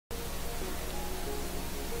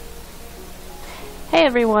Hey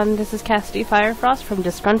everyone, this is Cassidy Firefrost from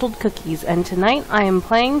Disgruntled Cookies, and tonight I am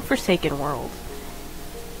playing Forsaken World.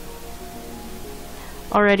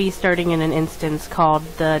 Already starting in an instance called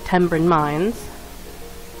the Tenbra Mines.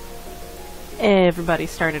 Everybody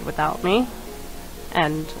started without me,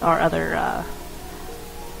 and our other,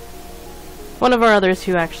 one of our others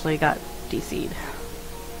who actually got DC'd.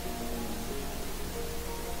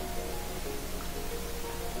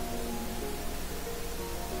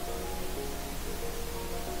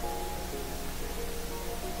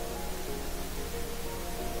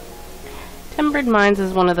 Tenbra Mines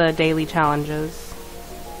is one of the daily challenges.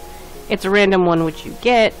 It's a random one which you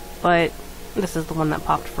get, but this is the one that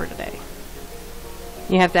popped for today.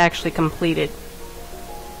 You have to actually complete it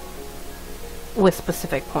with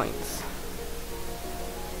specific points.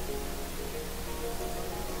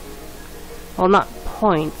 Well, not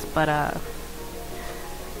points, but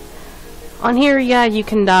on here, yeah, you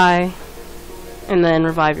can die and then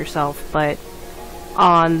revive yourself, but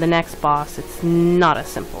on the next boss, it's not as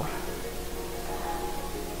simple.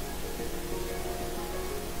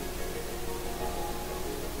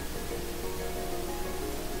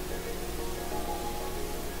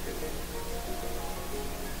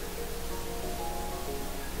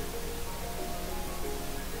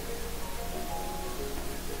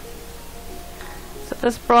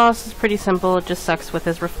 This boss is pretty simple. It just sucks with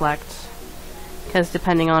his reflect, because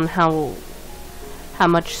depending on how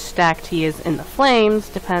much stacked he is in the flames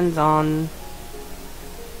depends on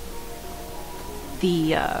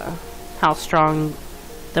the how strong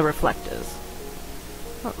the reflect is.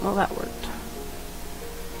 Oh, well, that worked.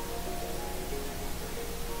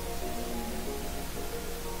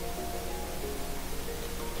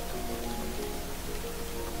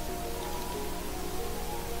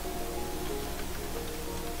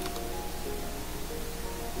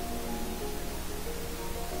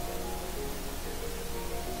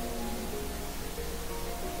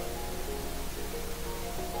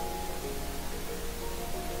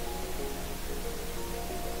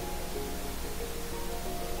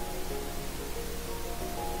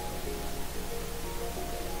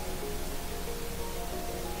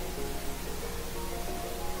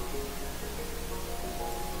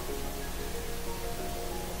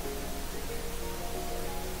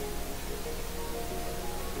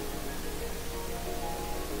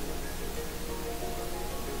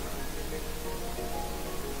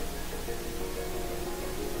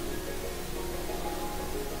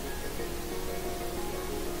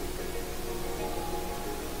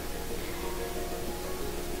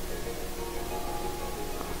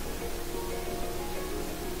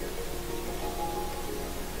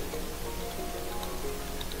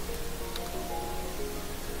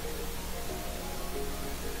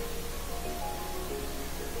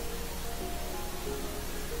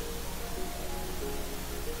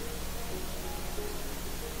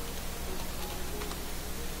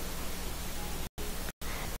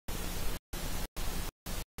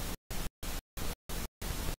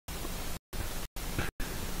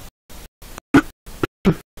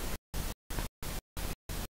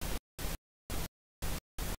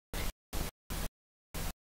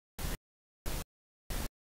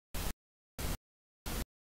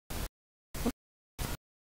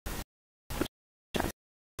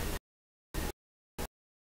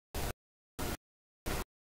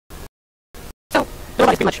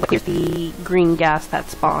 Pretty much clears the green gas that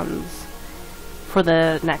spawns for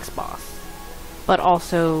the next boss, but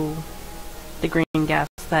also the green gas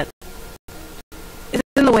that is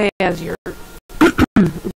in the way as you're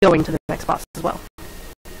going to the next boss as well.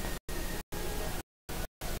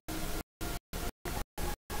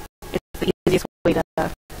 It's the easiest way to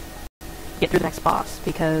get through the next boss,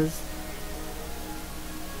 because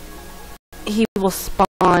he will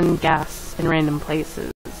spawn gas in random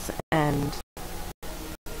places, and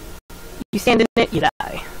you stand in it, you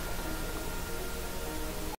die.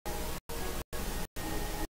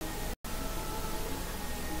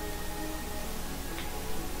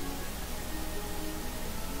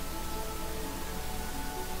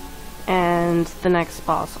 And the next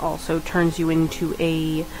boss also turns you into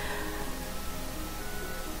a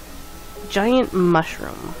giant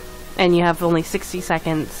mushroom, and you have only 60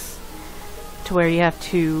 seconds to where you have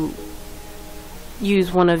to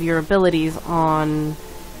use one of your abilities on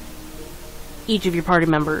each of your party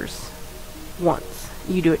members once.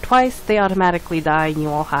 You do it twice, they automatically die, and you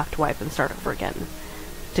all have to wipe and start over again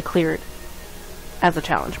to clear it as a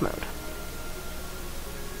challenge mode.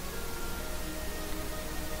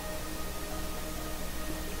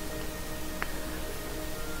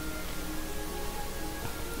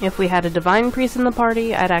 If we had a Divine Priest in the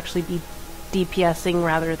party, I'd actually be DPSing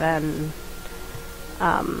rather than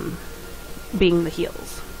being the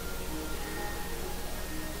heals.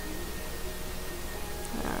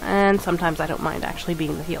 And sometimes I don't mind actually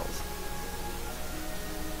being the heals.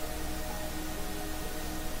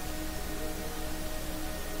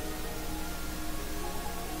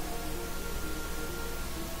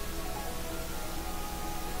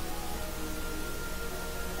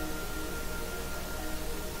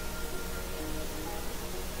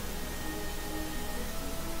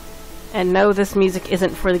 And no, this music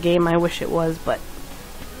isn't for the game, I wish it was, but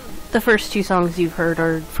the first two songs you've heard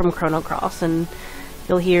are from Chrono Cross, and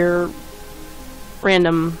you'll hear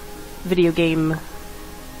random video game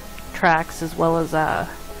tracks as well as OC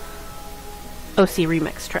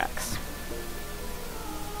remix tracks.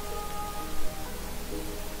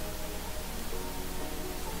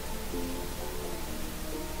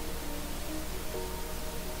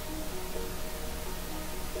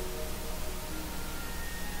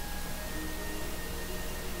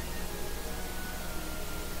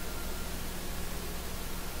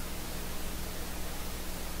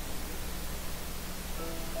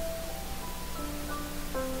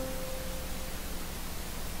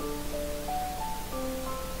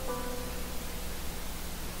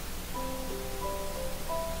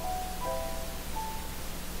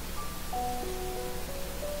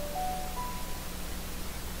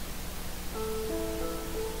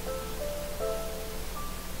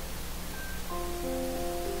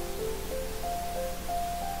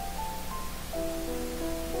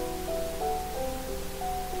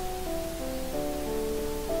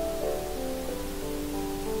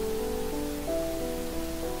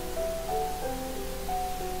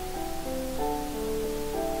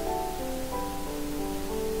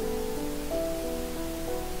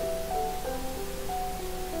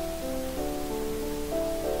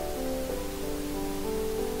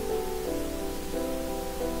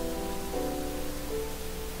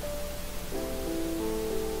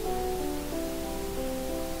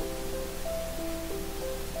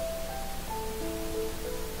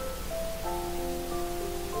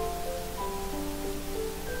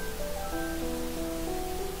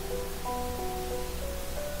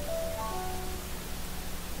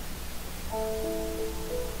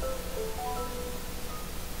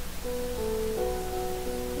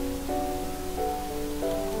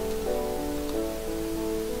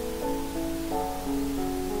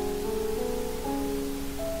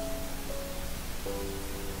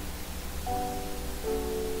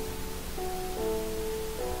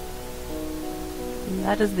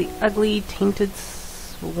 That is the ugly, tainted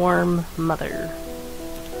swarm mother.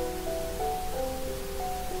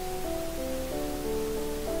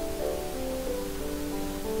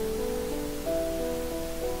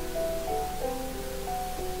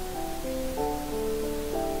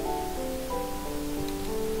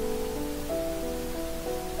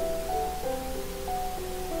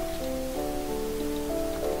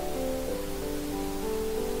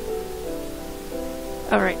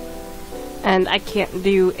 Alright. And I can't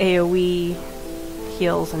do AoE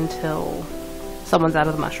heals until someone's out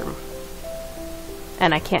of the mushroom.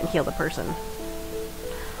 And I can't heal the person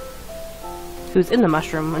who's in the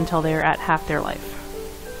mushroom until they're at half their life.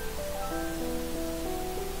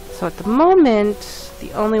 So at the moment,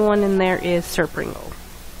 the only one in there is Sir Pringle.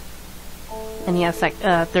 And he has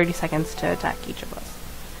 30 seconds to attack each of us.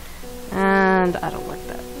 And I don't like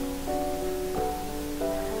that.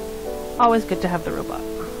 Always good to have the robot.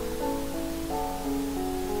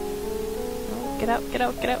 Get out, get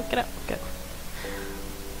out, get out, get out. Good.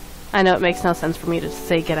 I know it makes no sense for me to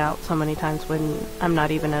say get out so many times when I'm not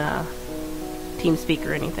even in a team speak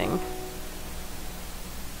or anything.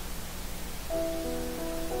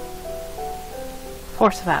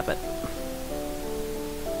 Force of habit.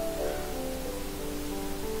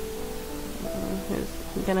 Who's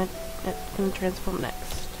gonna transform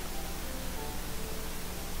next?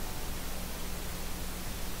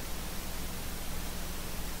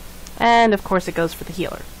 And of course it goes for the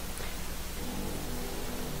healer.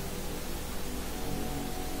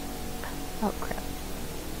 Oh crap.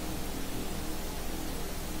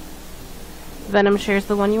 Venom Share's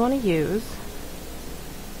the one you want to use.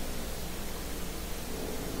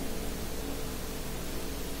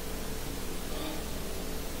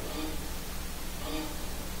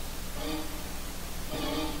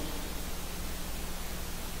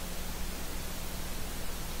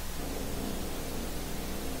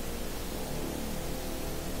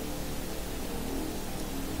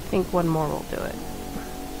 I think one more will do it.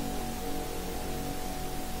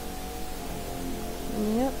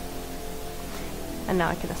 Yep. And now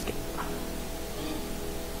I can escape.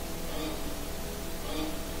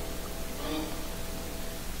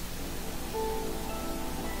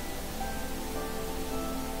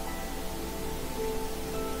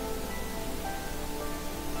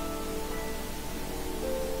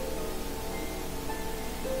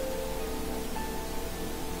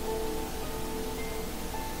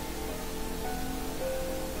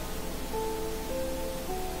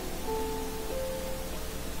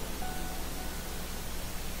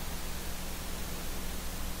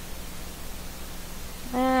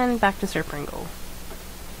 And back to Sir Pringle.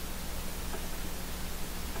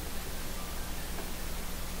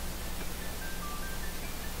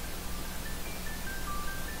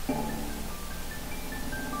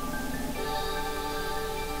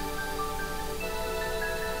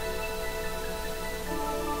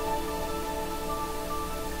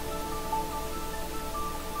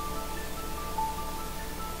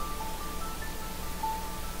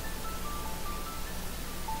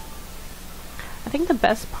 I think the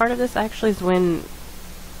best part of this actually is when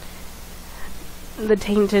the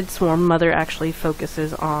Tainted Swarm Mother actually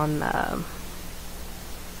focuses on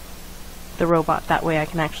the robot. That way I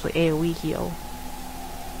can actually AoE heal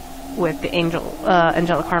with the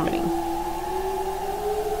Angelic Harmony.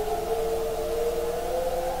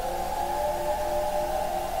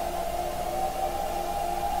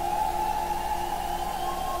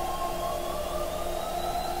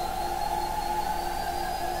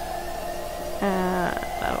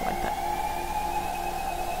 I don't like that.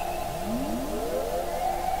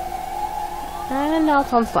 And now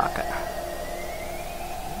it's on Sokka.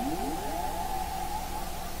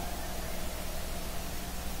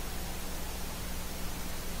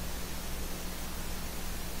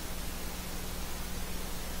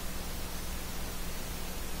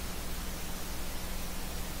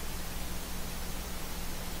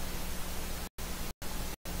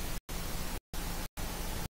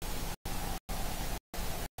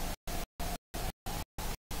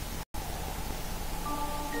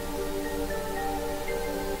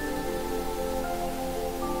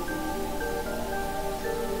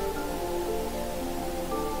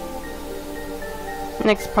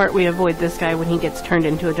 Next part, we avoid this guy when he gets turned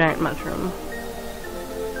into a giant mushroom.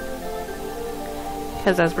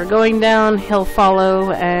 Because as we're going down, he'll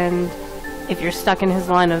follow, and if you're stuck in his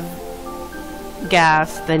line of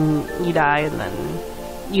gas, then you die, and then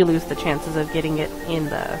you lose the chances of getting it in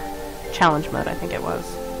the challenge mode, I think it was.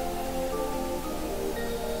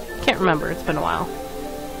 Can't remember, it's been a while.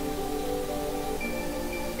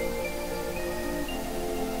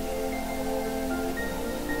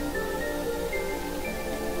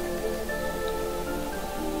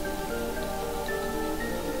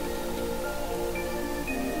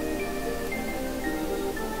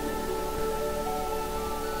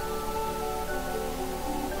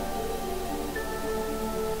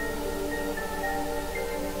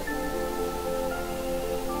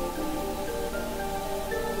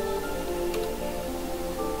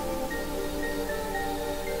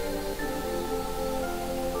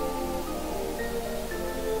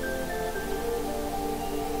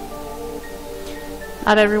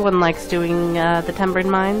 Not everyone likes doing the Tenbra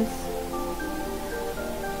Mines.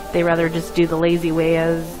 They rather just do the lazy way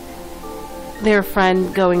as their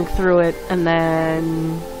friend going through it and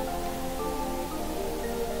then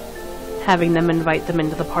having them invite them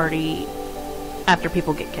into the party after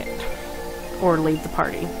people get kicked or leave the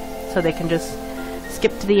party. So they can just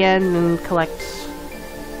skip to the end and collect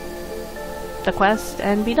the quest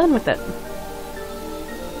and be done with it.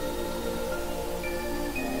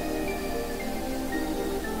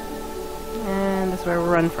 That's where we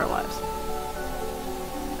run for our lives.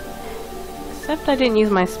 Except I didn't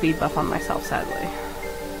use my speed buff on myself, sadly.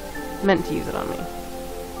 Meant to use it on me. There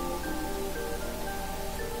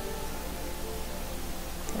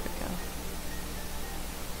we go.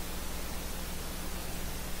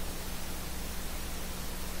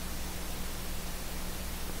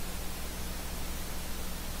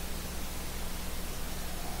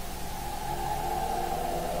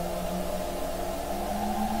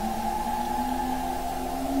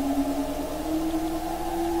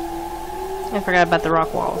 I forgot about the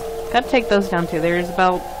rock walls. Gotta take those down too. There's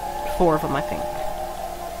about 4 of them, I think.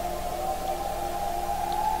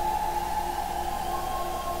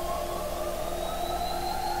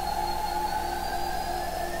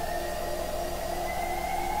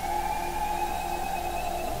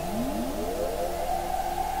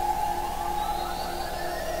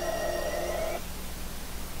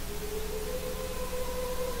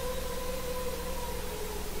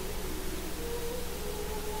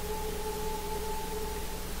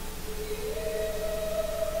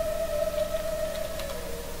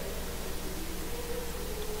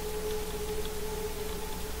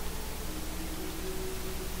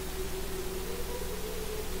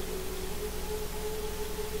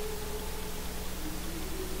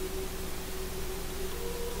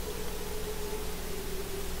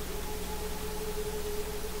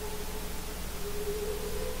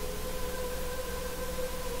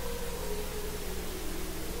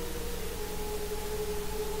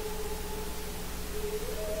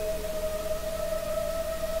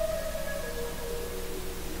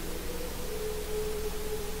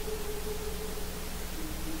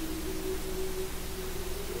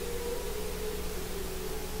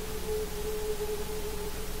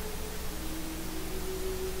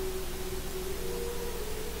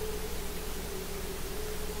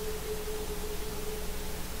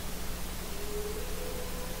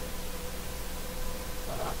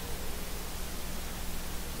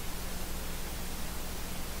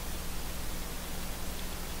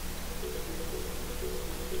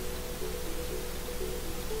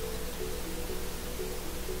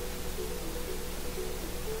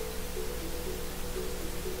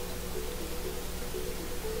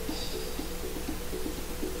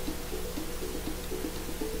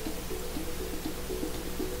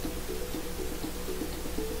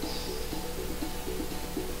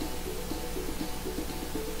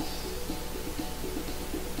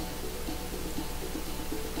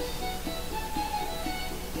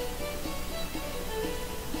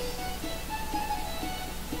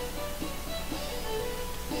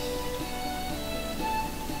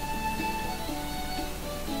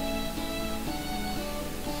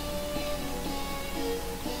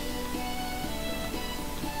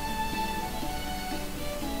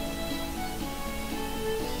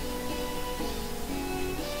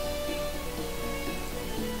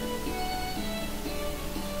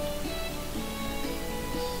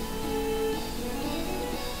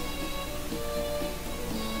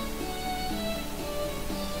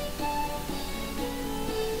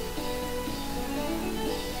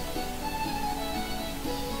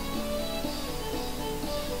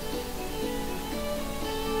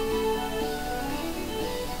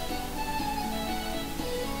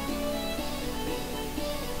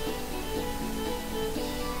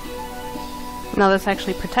 Now this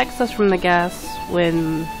actually protects us from the gas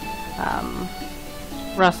when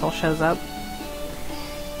Russell shows up.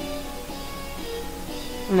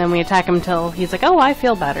 And then we attack him till he's like, oh, I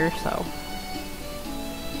feel better, so.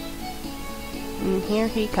 And here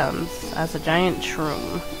he comes as a giant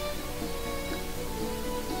shroom.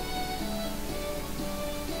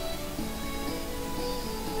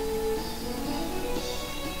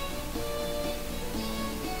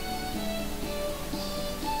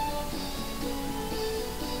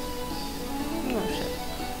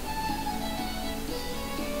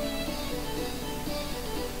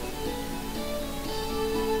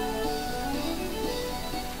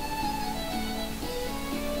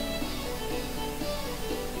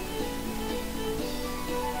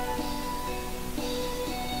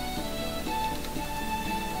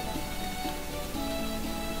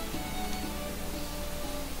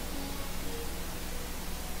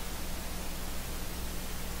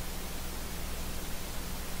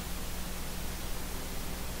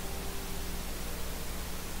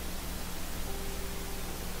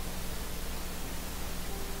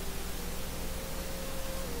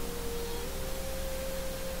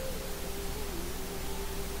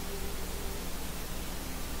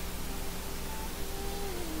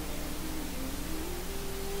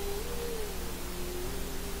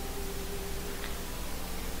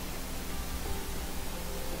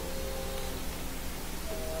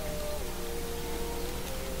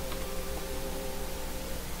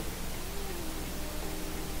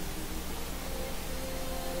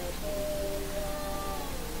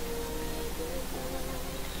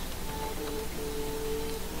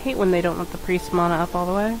 Hate when they don't let the priest mana up all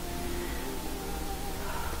the way.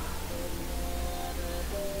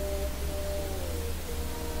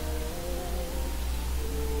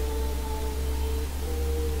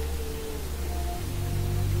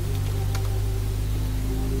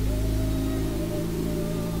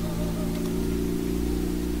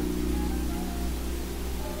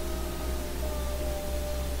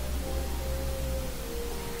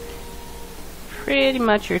 Pretty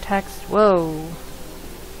much your text. Whoa.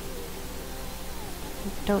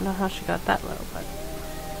 Don't know how she got that low, but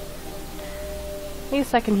at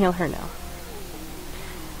least I can heal her now.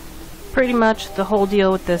 Pretty much the whole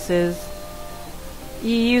deal with this is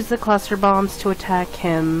you use the cluster bombs to attack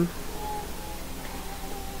him,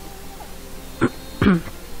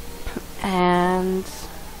 and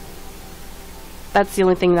that's the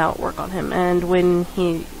only thing that will work on him. And when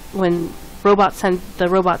the robot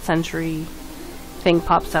sentry thing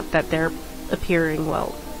pops up that they're appearing,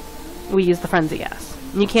 well, we use the frenzy gas.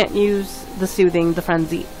 You can't use the soothing, the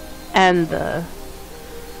frenzy, and the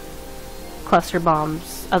cluster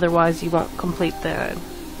bombs, otherwise you won't complete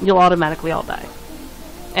you'll automatically all die,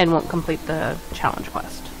 and won't complete the challenge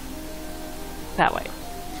quest. That way.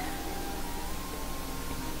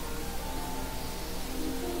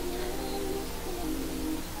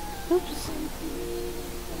 Oops.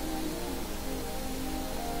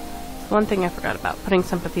 One thing I forgot about, putting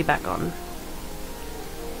sympathy back on.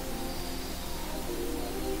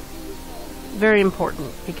 Very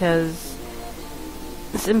important, because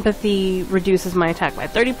sympathy reduces my attack by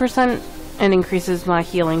 30% and increases my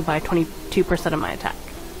healing by 22% of my attack.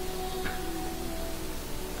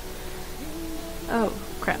 Oh,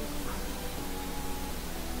 crap.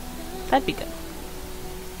 That'd be good.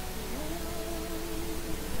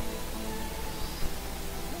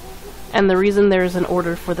 And the reason there's an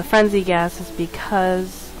order for the frenzy gas is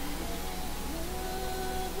because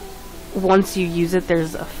once you use it,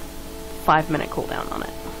 there's a 5-minute cooldown on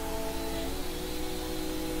it.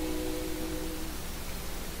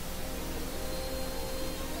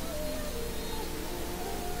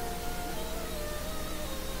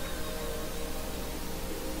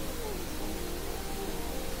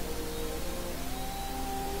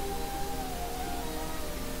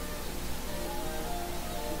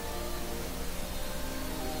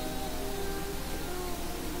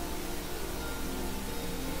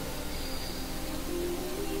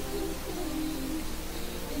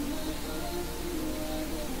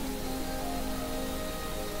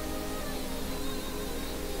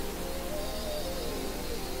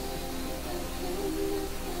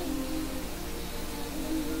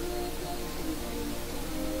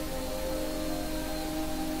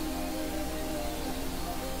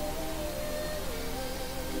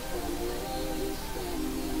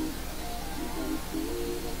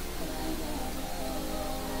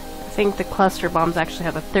 I think the cluster bombs actually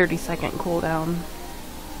have a 30-second cooldown.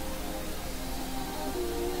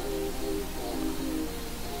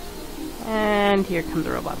 And here come the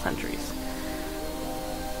robot sentries.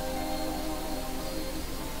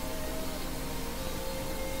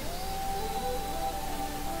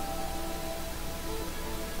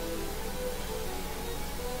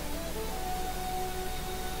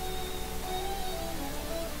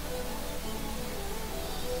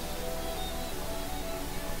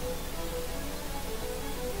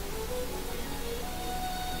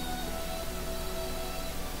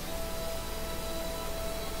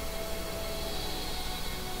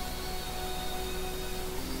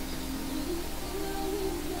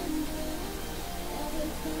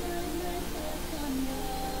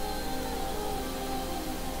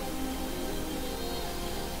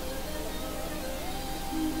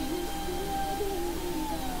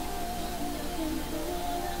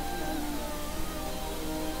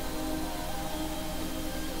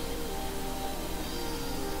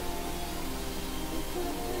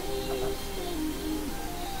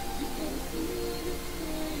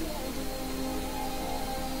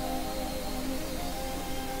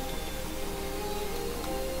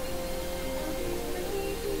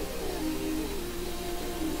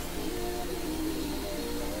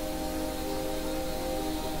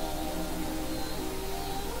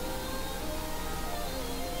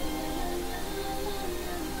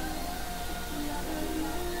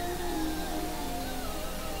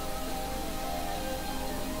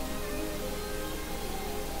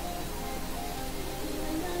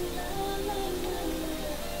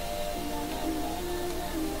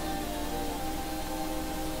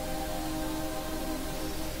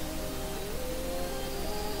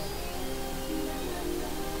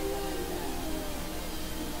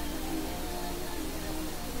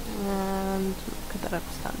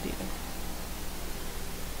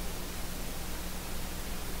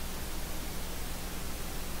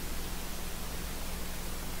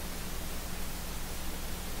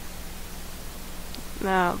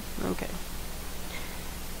 No, okay.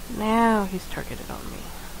 Now he's targeted on me.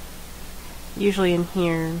 Usually in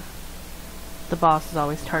here, the boss is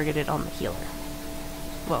always targeted on the healer.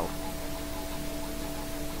 Well,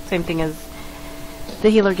 same thing as the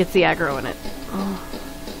healer gets the aggro in it. Oh.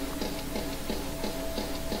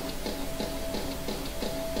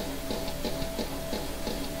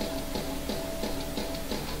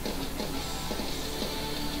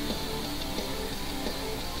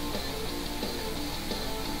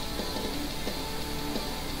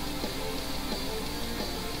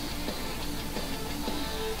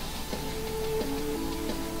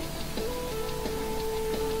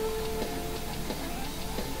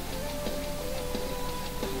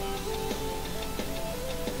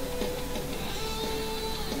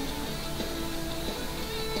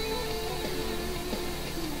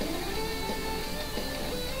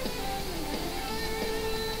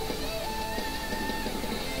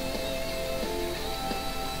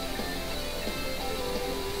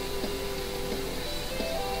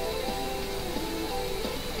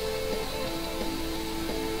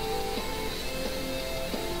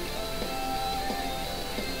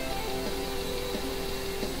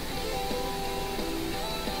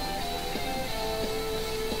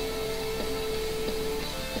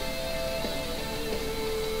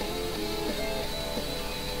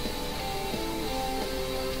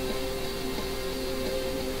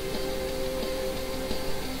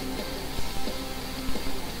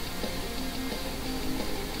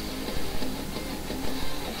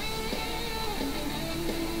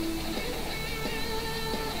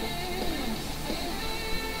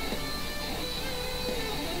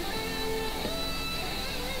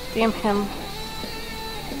 Damn him.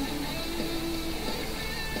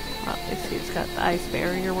 Oh, this dude's got the ice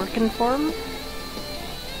barrier working for him.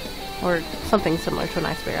 Or something similar to an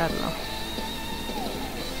ice barrier, I don't know.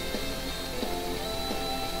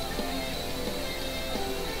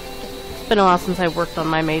 It's been a while since I've worked on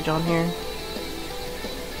my mage on here.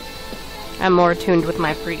 I'm more attuned with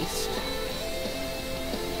my priest.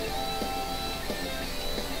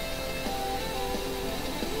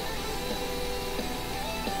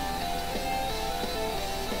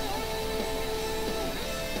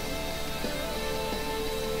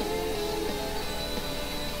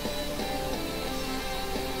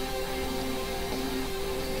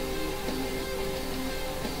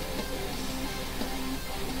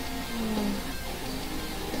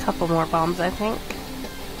 Couple more bombs, I think.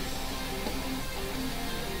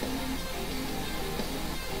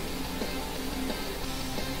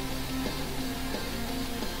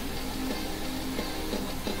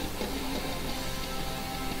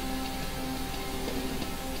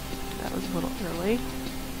 That was a little early.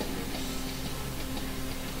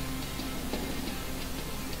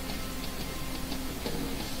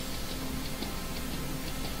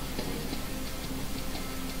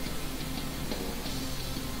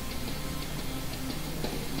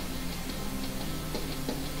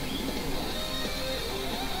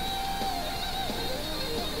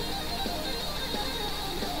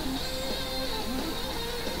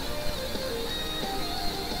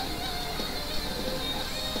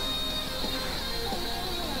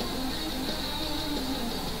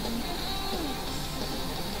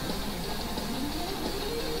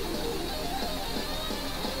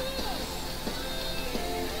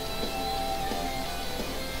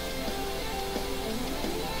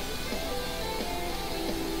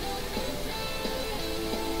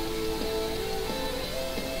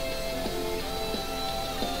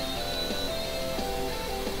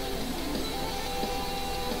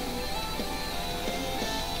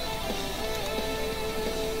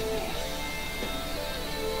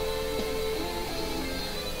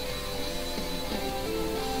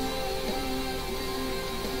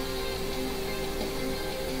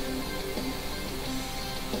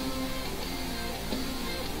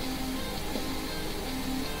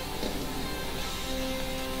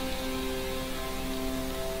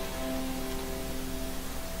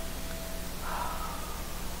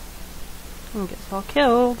 And gets all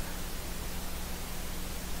killed.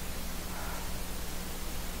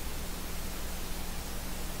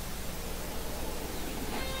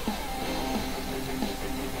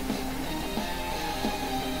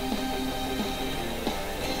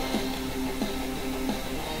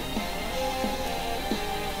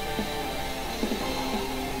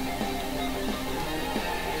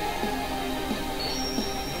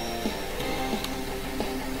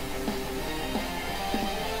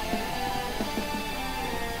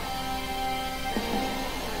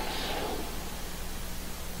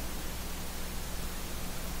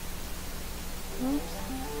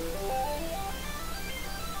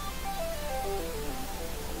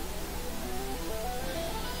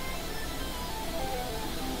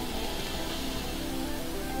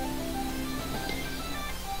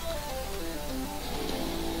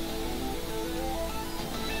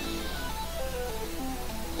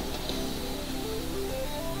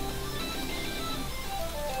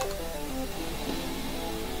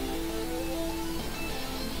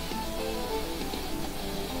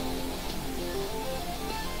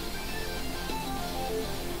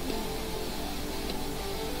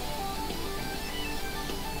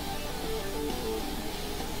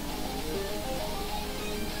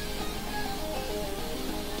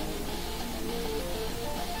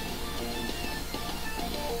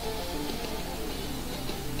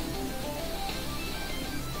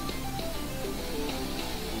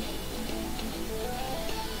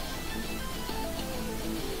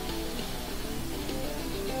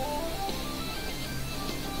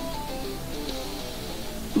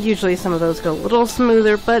 Usually some of those go a little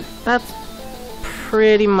smoother, but that's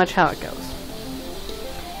pretty much how it goes.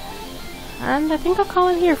 And I think I'll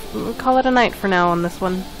call it a night for now on this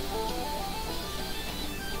one.